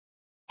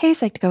Hey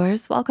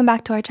Psych2Goers, welcome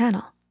back to our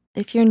channel.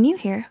 If you're new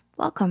here,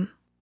 welcome.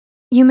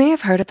 You may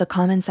have heard of the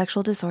common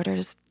sexual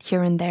disorders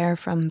here and there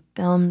from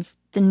films,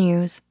 the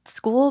news,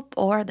 school,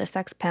 or the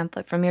sex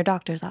pamphlet from your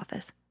doctor's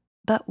office.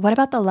 But what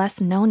about the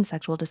less known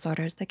sexual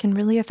disorders that can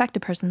really affect a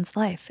person's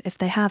life if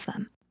they have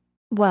them?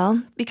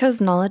 Well, because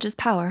knowledge is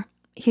power,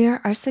 here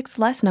are 6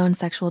 less known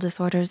sexual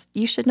disorders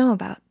you should know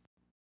about.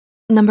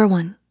 Number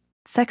 1,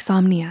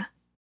 sexomnia.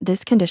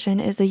 This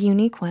condition is a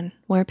unique one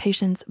where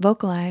patients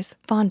vocalize,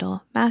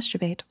 fondle,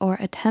 masturbate, or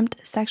attempt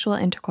sexual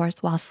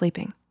intercourse while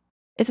sleeping.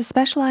 It's a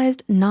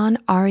specialized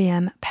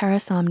non-REM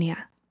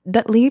parasomnia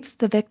that leaves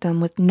the victim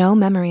with no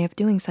memory of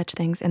doing such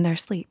things in their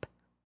sleep.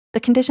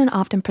 The condition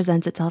often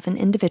presents itself in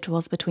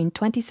individuals between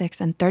 26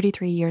 and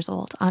 33 years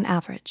old on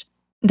average.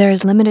 There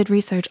is limited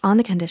research on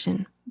the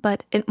condition,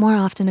 but it more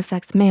often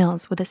affects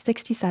males with a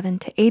 67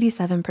 to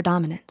 87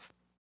 predominance.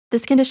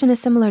 This condition is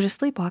similar to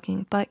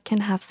sleepwalking, but can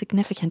have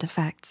significant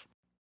effects.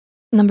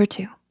 Number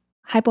 2,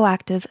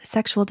 hypoactive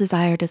sexual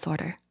desire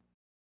disorder.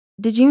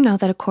 Did you know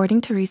that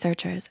according to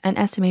researchers, an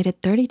estimated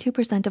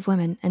 32% of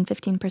women and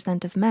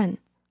 15% of men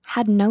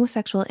had no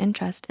sexual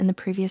interest in the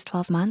previous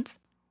 12 months?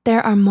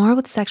 There are more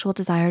with sexual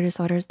desire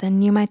disorders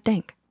than you might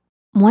think.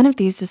 One of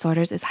these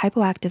disorders is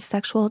hypoactive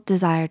sexual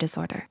desire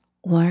disorder,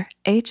 or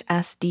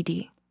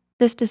HSDD.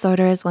 This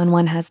disorder is when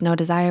one has no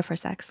desire for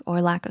sex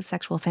or lack of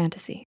sexual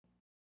fantasy.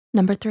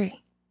 Number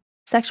 3,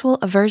 sexual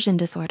aversion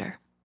disorder.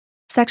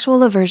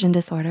 Sexual aversion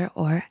disorder,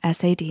 or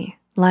SAD,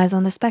 lies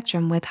on the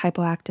spectrum with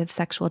hypoactive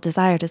sexual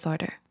desire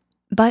disorder,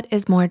 but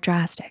is more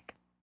drastic.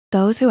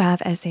 Those who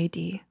have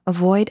SAD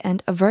avoid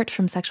and avert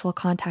from sexual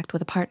contact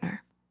with a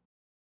partner.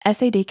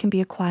 SAD can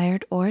be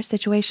acquired or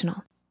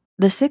situational.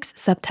 The 6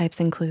 subtypes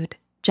include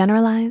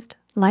generalized,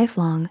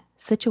 lifelong,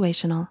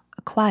 situational,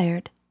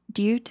 acquired,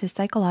 due to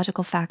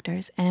psychological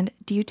factors, and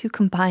due to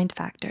combined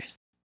factors.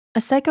 A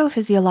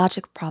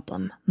psychophysiologic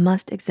problem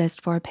must exist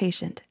for a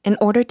patient in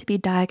order to be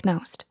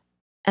diagnosed,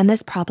 and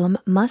this problem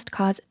must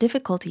cause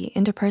difficulty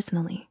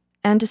interpersonally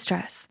and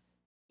distress.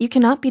 You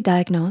cannot be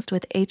diagnosed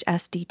with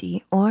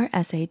HSDD or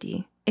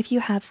SAD if you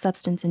have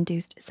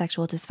substance-induced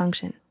sexual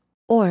dysfunction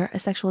or a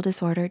sexual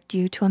disorder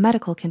due to a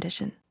medical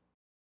condition.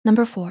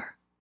 Number 4,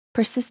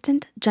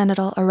 persistent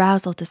genital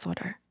arousal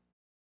disorder.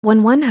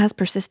 When one has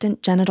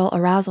persistent genital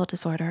arousal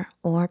disorder,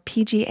 or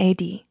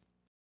PGAD,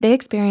 they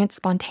experience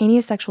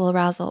spontaneous sexual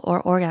arousal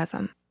or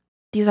orgasm.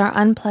 These are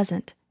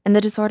unpleasant, and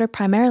the disorder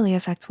primarily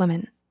affects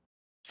women.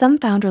 Some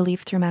found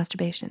relief through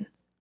masturbation.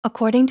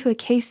 According to a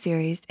case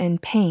series in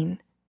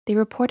Pain, they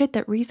reported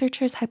that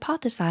researchers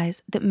hypothesize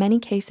that many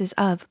cases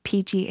of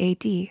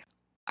PGAD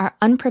are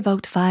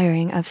unprovoked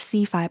firing of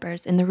C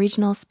fibers in the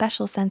regional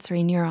special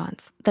sensory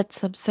neurons that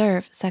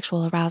subserve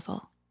sexual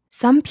arousal.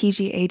 Some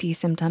PGAD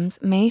symptoms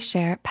may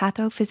share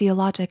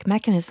pathophysiologic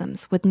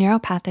mechanisms with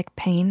neuropathic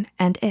pain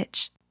and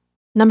itch.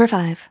 Number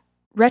 5,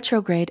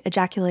 retrograde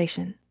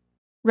ejaculation.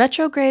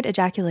 Retrograde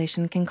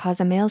ejaculation can cause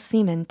a male's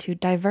semen to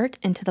divert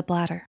into the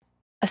bladder.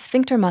 A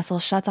sphincter muscle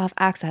shuts off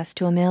access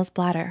to a male's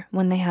bladder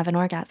when they have an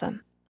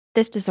orgasm.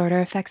 This disorder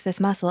affects this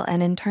muscle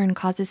and in turn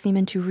causes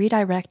semen to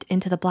redirect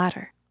into the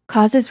bladder.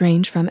 Causes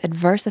range from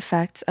adverse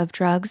effects of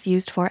drugs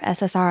used for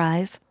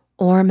SSRIs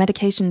or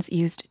medications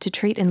used to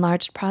treat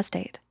enlarged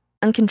prostate,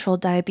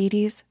 uncontrolled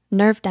diabetes,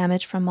 nerve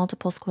damage from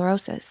multiple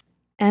sclerosis,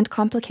 and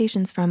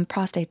complications from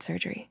prostate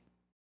surgery.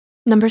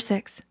 Number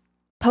 6,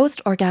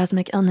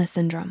 post-orgasmic illness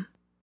syndrome.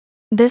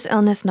 This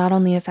illness not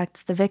only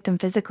affects the victim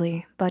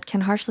physically, but can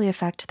harshly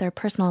affect their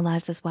personal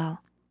lives as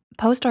well.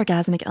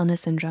 Post-orgasmic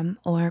illness syndrome,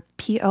 or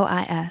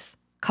POIS,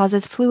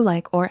 causes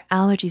flu-like or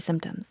allergy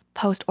symptoms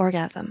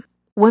post-orgasm.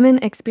 Women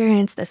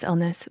experience this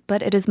illness,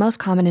 but it is most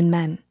common in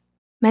men.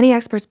 Many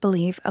experts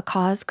believe a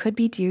cause could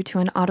be due to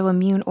an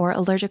autoimmune or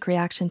allergic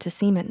reaction to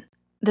semen.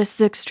 This is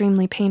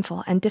extremely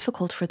painful and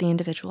difficult for the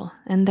individual,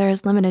 and there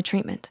is limited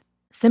treatment.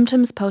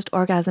 Symptoms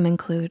post-orgasm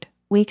include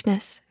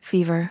weakness,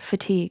 fever,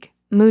 fatigue,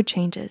 mood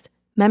changes,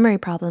 memory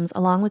problems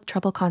along with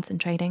trouble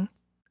concentrating,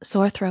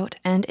 sore throat,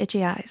 and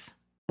itchy eyes.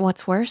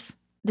 What's worse?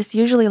 This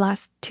usually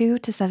lasts 2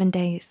 to 7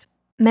 days.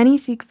 Many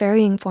seek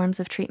varying forms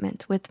of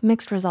treatment with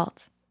mixed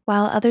results,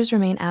 while others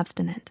remain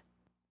abstinent.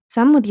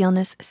 Some with the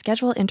illness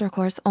schedule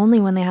intercourse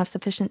only when they have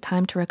sufficient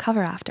time to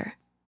recover after.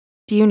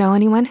 Do you know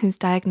anyone who's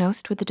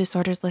diagnosed with the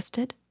disorders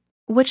listed?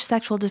 Which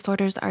sexual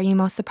disorders are you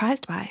most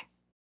surprised by?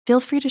 Feel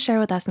free to share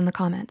with us in the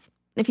comments.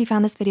 If you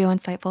found this video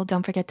insightful,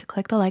 don't forget to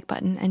click the like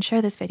button and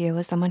share this video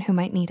with someone who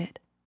might need it.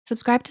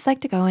 Subscribe to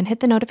Psych2Go and hit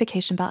the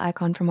notification bell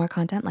icon for more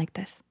content like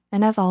this.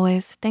 And as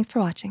always, thanks for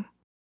watching.